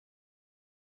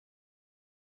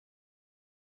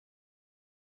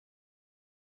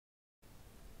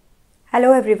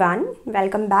Hello everyone,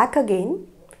 welcome back again.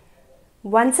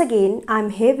 Once again, I'm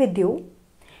here with you,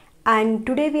 and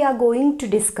today we are going to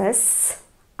discuss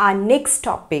our next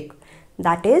topic,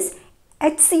 that is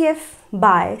HCF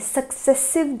by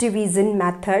successive division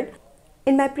method.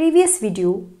 In my previous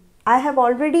video, I have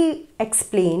already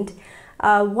explained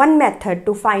one method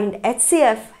to find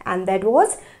HCF, and that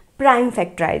was prime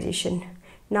factorization.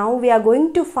 Now we are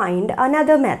going to find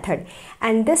another method,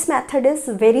 and this method is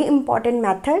very important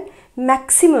method.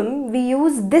 Maximum we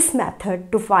use this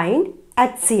method to find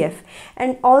HCF,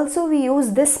 and also we use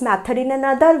this method in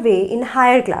another way in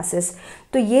higher classes.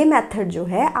 तो ये method जो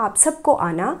है आप सबको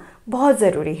आना बहुत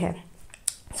ज़रूरी है.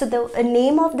 So the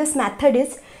name of this method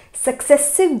is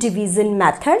successive division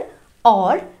method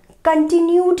or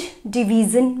continued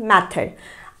division method.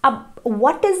 अब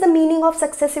what is the meaning of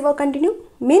successive or continued?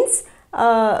 Means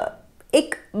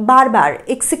एक बार बार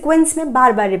एक सीक्वेंस में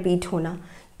बार बार रिपीट होना.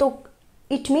 तो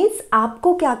इट मीन्स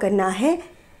आपको क्या करना है,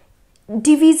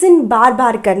 डिवीजन बार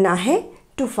बार करना है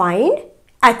to find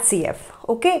HCF.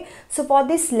 Okay, so for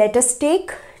this let us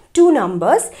take two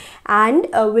numbers and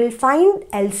we'll find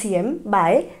LCM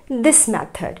by this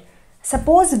method.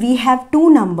 Suppose we have two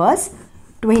numbers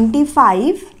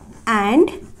 25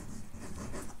 and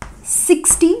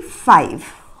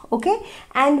 65. Okay,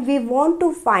 and we want to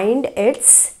find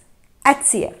its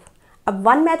HCF. अब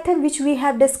one method which we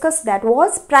have discussed that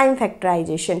was prime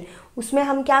factorization. उसमें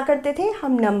हम क्या करते थे,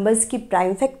 हम numbers की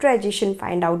prime factorization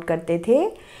find out करते थे,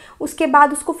 उसके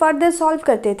बाद उसको further solve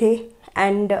करते थे.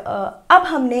 एंड अब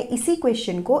हमने इसी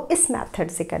क्वेश्चन को इस मेथड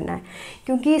से करना है,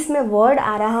 क्योंकि इसमें वर्ड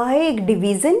आ रहा है एक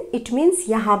डिवीज़न, इट मीन्स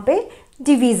यहाँ पे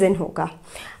डिवीज़न होगा.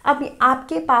 अब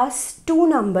आपके पास टू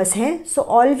नंबर्स हैं, so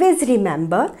always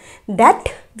remember that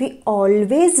we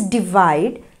always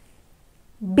divide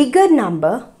bigger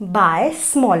number by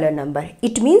smaller number.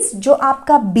 It means जो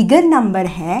आपका बिगर नंबर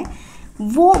है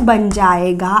वो बन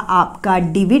जाएगा आपका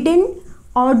डिविडेंड,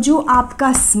 और जो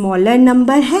आपका स्मॉलर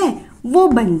नंबर है वो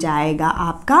बन जाएगा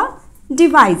आपका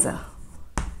divisor.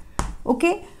 Okay,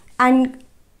 and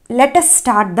let us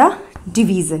start the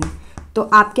division. तो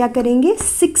आप क्या करेंगे,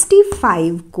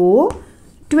 65 को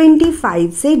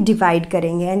 25 से डिवाइड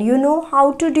करेंगे. And you know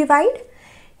how to divide.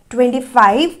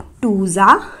 25 2s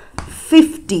are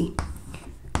 50.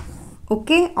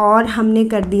 Okay, और हमने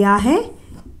कर दिया है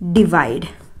divide.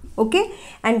 Okay,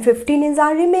 and 15 is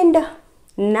our reminder.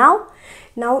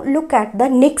 Now look at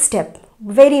the next step,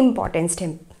 very important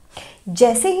step.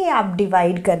 जैसे ही आप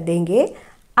डिवाइड कर देंगे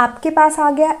आपके पास आ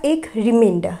गया एक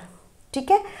रिमाइंडर.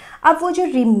 ठीक है, अब वो जो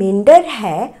रिमाइंडर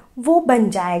है वो बन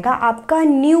जाएगा आपका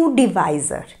न्यू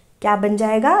डिवाइजर. क्या बन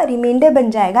जाएगा, रिमाइंडर बन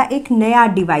जाएगा एक नया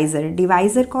डिवाइजर.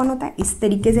 डिवाइजर कौन होता है, इस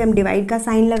तरीके से हम डिवाइड का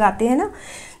साइन लगाते हैं ना,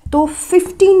 तो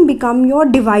 15 बिकम योर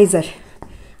डिवाइजर.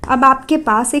 अब आपके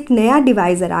पास एक नया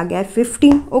डिवाइजर आ गया है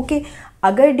 15. ओके,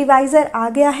 अगर डिवाइजर आ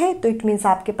गया है तो इट मीन्स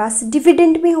आपके पास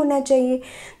डिविडेंड भी होना चाहिए.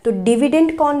 तो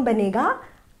डिविडेंड कौन बनेगा,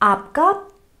 आपका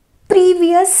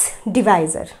प्रीवियस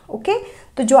डिवाइजर. ओके,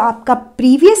 तो जो आपका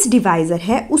प्रीवियस डिवाइजर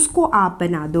है उसको आप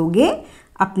बना दोगे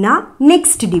अपना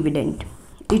नेक्स्ट डिविडेंड.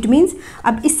 इट मीन्स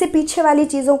अब इससे पीछे वाली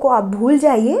चीज़ों को आप भूल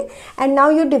जाइए. And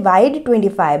now you divide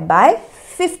 25 bye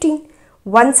 15.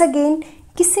 Once again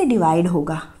किससे डिवाइड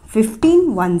होगा, 15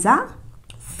 1s are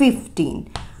 15.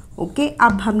 ओके,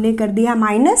 अब हमने कर दिया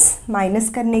माइनस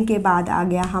करने के बाद आ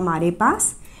गया हमारे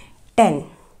पास 10.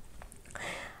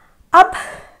 अब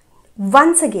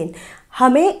वंस अगेन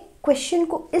हमें क्वेश्चन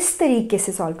को इस तरीके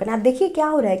से सॉल्व करना है. आप देखिए क्या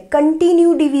हो रहा है,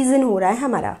 कंटिन्यू डिवीज़न हो रहा है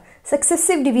हमारा,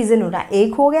 सक्सेसिव डिवीज़न हो रहा है.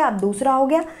 एक हो गया, अब दूसरा हो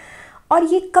गया, और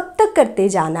ये कब तक करते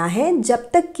जाना है, जब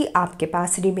तक कि आपके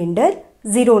पास रिमाइंडर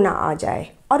 0 ना आ जाए.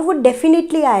 और वो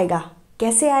डेफिनेटली आएगा.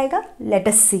 कैसे आएगा, लेट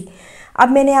अस सी. अब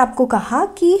मैंने आपको कहा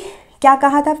कि क्या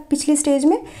कहा था पिछली स्टेज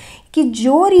में, कि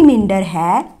जो रिमाइंडर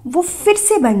है वो फिर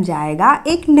से बन जाएगा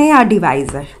एक नया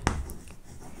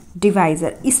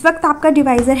डिवाइज़र. इस वक्त आपका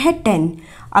डिवाइज़र है 10.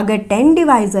 अगर 10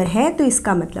 डिवाइज़र है तो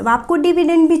इसका मतलब आपको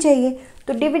डिविडेंड भी चाहिए.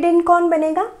 तो डिविडेंड कौन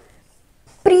बनेगा,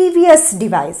 प्रीवियस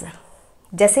डिवाइज़र.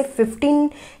 जैसे 15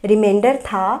 रिमाइंडर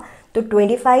था तो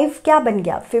 25 क्या बन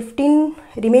गया, 15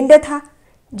 रिमाइंडर था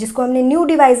जिसको हमने न्यू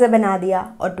डिवाइज़र बना दिया,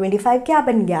 और 25 क्या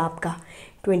बन गया आपका,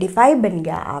 25 बन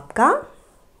गया आपका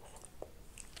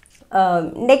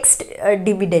नेक्स्ट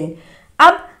डिविडेंड.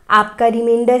 अब आपका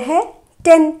रिमाइंडर है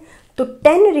 10, तो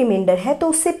 10 रिमाइंडर है तो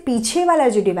उससे पीछे वाला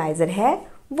जो डिवाइज़र है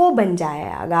वो बन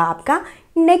जाएगा आपका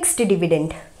नेक्स्ट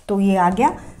डिविडेंड. तो ये आ गया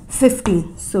 15.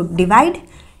 So divide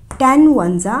 10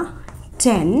 1s are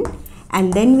 10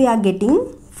 and then we are getting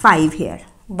 5 hair.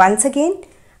 Once again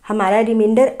हमारा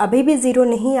रिमाइंडर अभी भी 0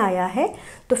 नहीं आया है,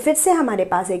 तो फिर से हमारे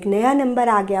पास एक नया नंबर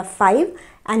आ गया 5.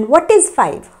 And what is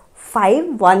 5?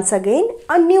 5 once again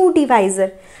a new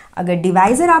divisor. अगर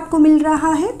डिवाइजर आपको मिल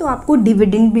रहा है तो आपको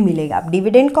डिविडेंड भी मिलेगा। अब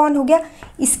डिविडेंड कौन हो गया,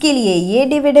 इसके लिए ये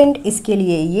डिविडेंड, इसके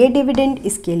लिए ये डिविडेंड,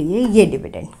 इसके लिए ये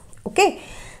dividend. Okay,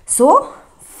 so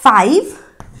 5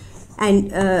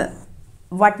 and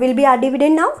what will be our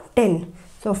dividend now? 10.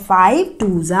 So 5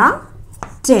 2s are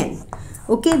 10.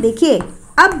 Okay, देखिए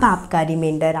अब आपका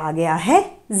रिमाइंडर आ गया है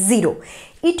 0।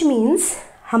 इट मीन्स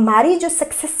हमारी जो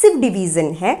सक्सेसिव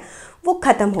डिवीजन है वो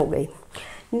खत्म हो गई।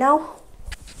 Now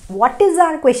what is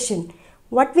our question,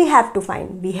 what we have to find?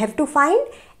 We have to find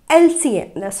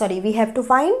we have to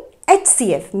find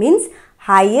HCF means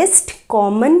highest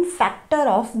common factor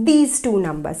of these two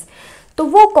numbers. तो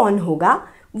वो कौन होगा,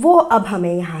 वो अब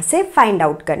हमें यहाँ से फाइंड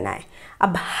आउट करना है।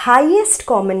 अब हाईएस्ट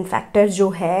कॉमन फैक्टर जो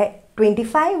है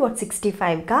 25 और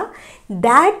 65 का,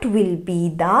 that will be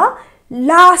the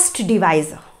last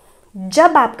divisor.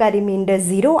 जब आपका रिमाइंडर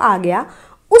 0 आ गया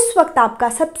उस वक्त आपका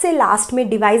सबसे लास्ट में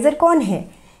डिवाइजर कौन है,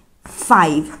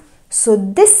 5। So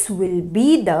this will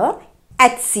be the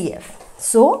HCF।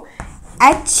 So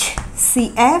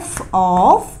HCF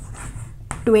of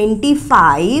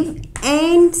 25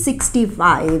 and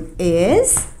 65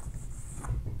 is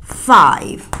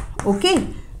 5. Okay,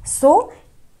 so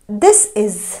this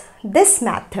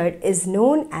method is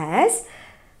known as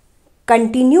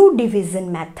continued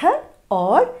division method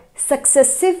or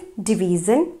successive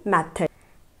division method.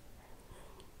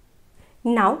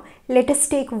 Now let us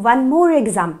take one more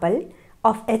example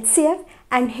of HCF,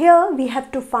 and here we have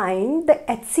to find the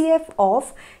HCF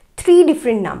of 3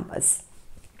 different numbers.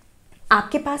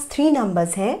 आपके पास 3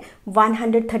 numbers हैं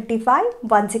 135,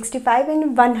 165 and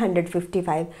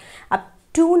 155। अब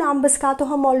 2 numbers का तो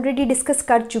हम already discuss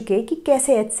कर चुके कि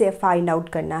कैसे HCF फाइंड आउट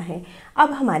करना है।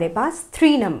 अब हमारे पास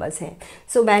 3 नंबर्स हैं।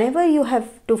 So whenever you have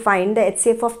to find the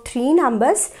HCF of 3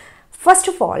 numbers, first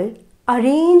of all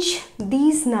arrange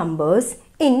these numbers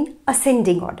in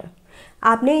ascending order.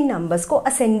 आपने इन नंबर्स को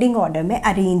असेंडिंग ऑर्डर में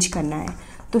अरेंज करना है।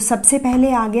 तो सबसे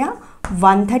पहले आ गया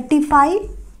 135,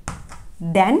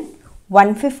 then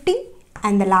 150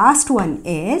 and the last one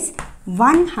is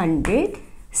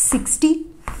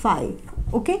 165.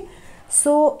 Okay,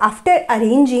 so after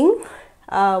arranging,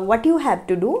 what you have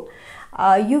to do,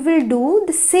 you will do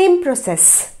the same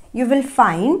process. You will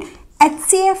find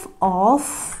HCF of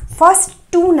first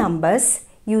 2 numbers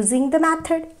using the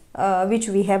method which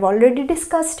we have already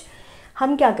discussed.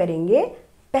 हम क्या करेंगे,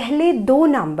 पहले 2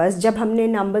 numbers, जब हमने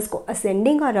numbers को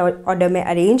ascending order में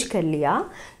arrange कर लिया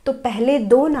तो पहले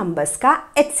 2 नंबर्स का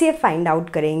HCF फाइंड आउट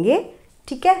करेंगे।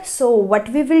 ठीक है, so what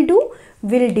we will do,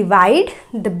 will divide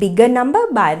the bigger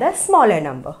number by the smaller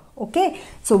number. Okay,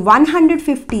 so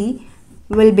 150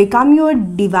 will become your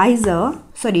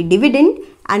dividend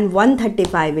and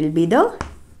 135 will be the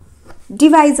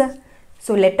divisor.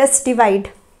 So let us divide.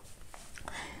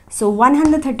 So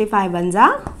 135 ones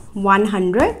are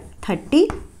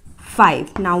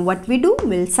 135. Now what we do,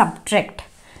 we'll subtract.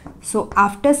 So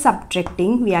after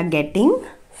subtracting we are getting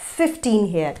 15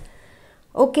 here.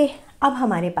 Okay, अब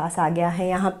हमारे पास आ गया है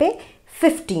यहाँ पे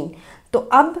 15. तो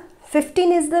अब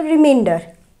 15 is the remainder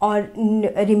और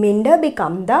remainder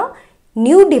become the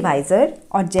new divisor,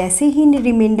 और जैसे ही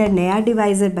रिमाइंडर नया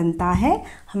डिवाइज़र बनता है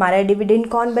हमारा डिविडेंड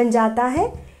कौन बन जाता है,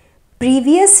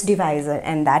 previous divisor,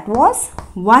 and that was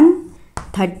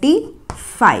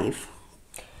 135.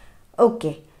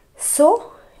 Okay,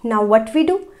 so now what we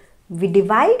do, we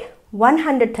divide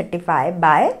 135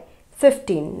 bye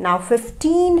 15. Now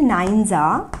 15 9s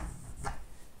are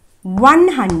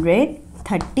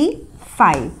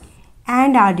 135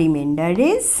 and our remainder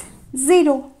is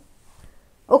 0.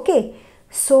 Okay,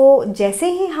 सो जैसे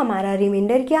ही हमारा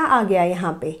रिमाइंडर क्या आ गया,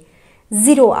 यहाँ पे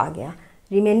 0 आ गया,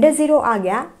 रिमाइंडर 0 आ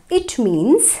गया, इट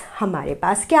मीन्स हमारे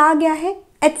पास क्या आ गया है,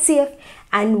 HCF.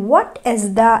 And what is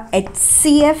the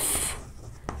HCF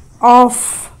of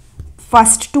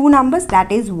first 2 numbers,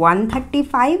 that is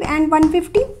 135 and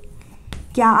 150.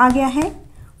 क्या आ गया है,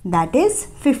 दैट इज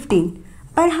 15.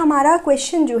 पर हमारा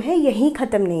क्वेश्चन जो है यहीं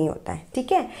ख़त्म नहीं होता है.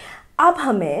 ठीक है, अब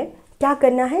हमें क्या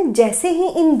करना है, जैसे ही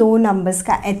इन 2 नंबर्स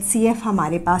का HCF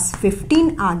हमारे पास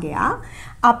 15 आ गया,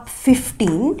 अब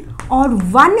 15 और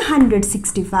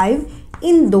 165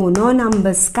 इन दोनों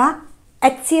नंबर्स का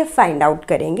HCF फाइंड आउट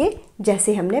करेंगे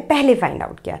जैसे हमने पहले फाइंड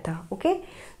आउट किया था. ओके,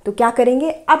 तो क्या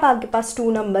करेंगे, अब आपके पास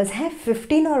 2 नंबर्स हैं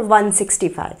 15 और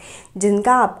 165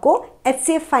 जिनका आपको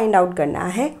HCF फाइंड आउट करना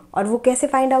है. और वो कैसे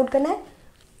फाइंड आउट करना है,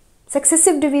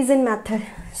 सक्सेसिव डिवीजन मेथड.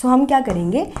 सो हम क्या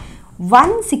करेंगे,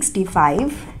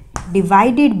 165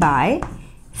 divided by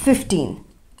 15.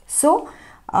 So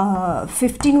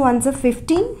 15 ones are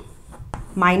 15,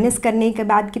 minus करने के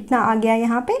बाद कितना आ गया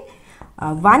यहाँ पे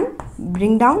 1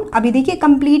 ब्रिंग डाउन, अभी देखिए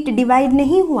कंप्लीट डिवाइड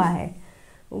नहीं हुआ है,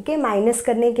 ओके, माइनस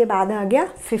करने के बाद आ गया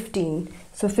 15,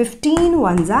 सो 15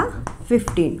 1 जा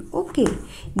 15, ओके,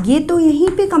 ये तो यहीं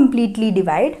पे कंप्लीटली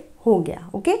डिवाइड हो गया,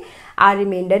 okay, are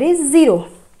reminder is 0।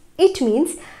 It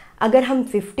means अगर हम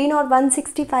 15 और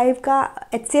 165 का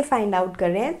HCF फाइंड आउट कर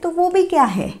रहे हैं तो वो भी क्या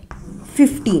है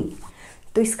 15।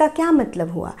 तो इसका क्या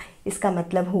मतलब हुआ, इसका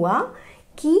मतलब हुआ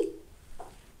कि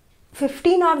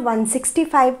 15 और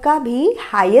 165 का भी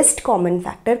हाईएस्ट कॉमन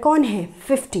फैक्टर कौन है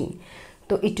 15।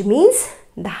 तो it means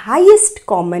the highest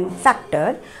common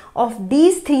factor of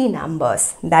these three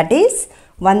numbers that is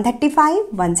 135,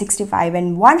 165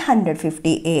 and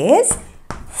 150 is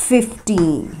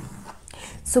 15।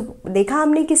 सो देखा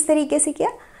हमने किस तरीके से किया,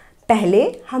 पहले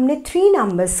हमने थ्री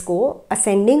नंबर्स को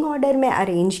असेंडिंग ऑर्डर में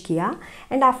अरेंज किया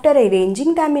and after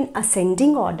arranging them in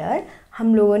ascending order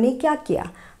हम लोगों ने क्या किया,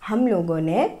 हम लोगों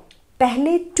ने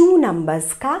पहले टू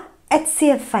नंबर्स का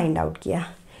HCF फाइंड आउट किया।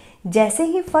 जैसे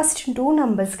ही फर्स्ट टू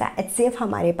नंबर्स का HCF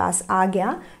हमारे पास आ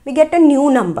गया, we get a new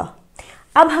number.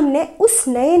 अब हमने उस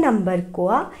नए नंबर को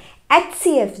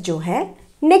HCF जो है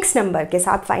नेक्स्ट नंबर के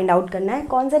साथ फाइंड आउट करना है,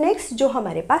 कौन सा नेक्स्ट जो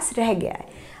हमारे पास रह गया है।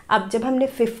 अब जब हमने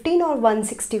 15 और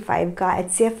 165 का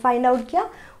HCF फाइंड आउट किया,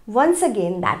 once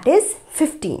again that is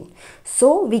 15, so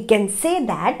we can say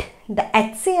that the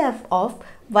HCF of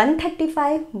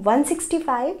 135,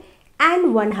 165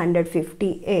 and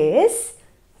 150 is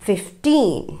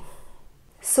 15.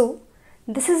 So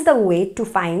this is the way to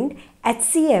find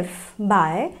HCF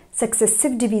by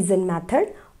successive division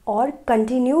method or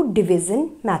continued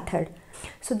division method.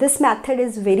 So this method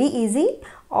is very easy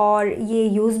और ये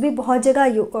use भी बहुत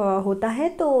जगह होता है,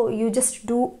 तो you just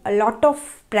do a lot of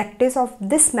practice of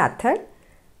this method.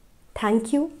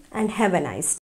 Thank you and have a nice day.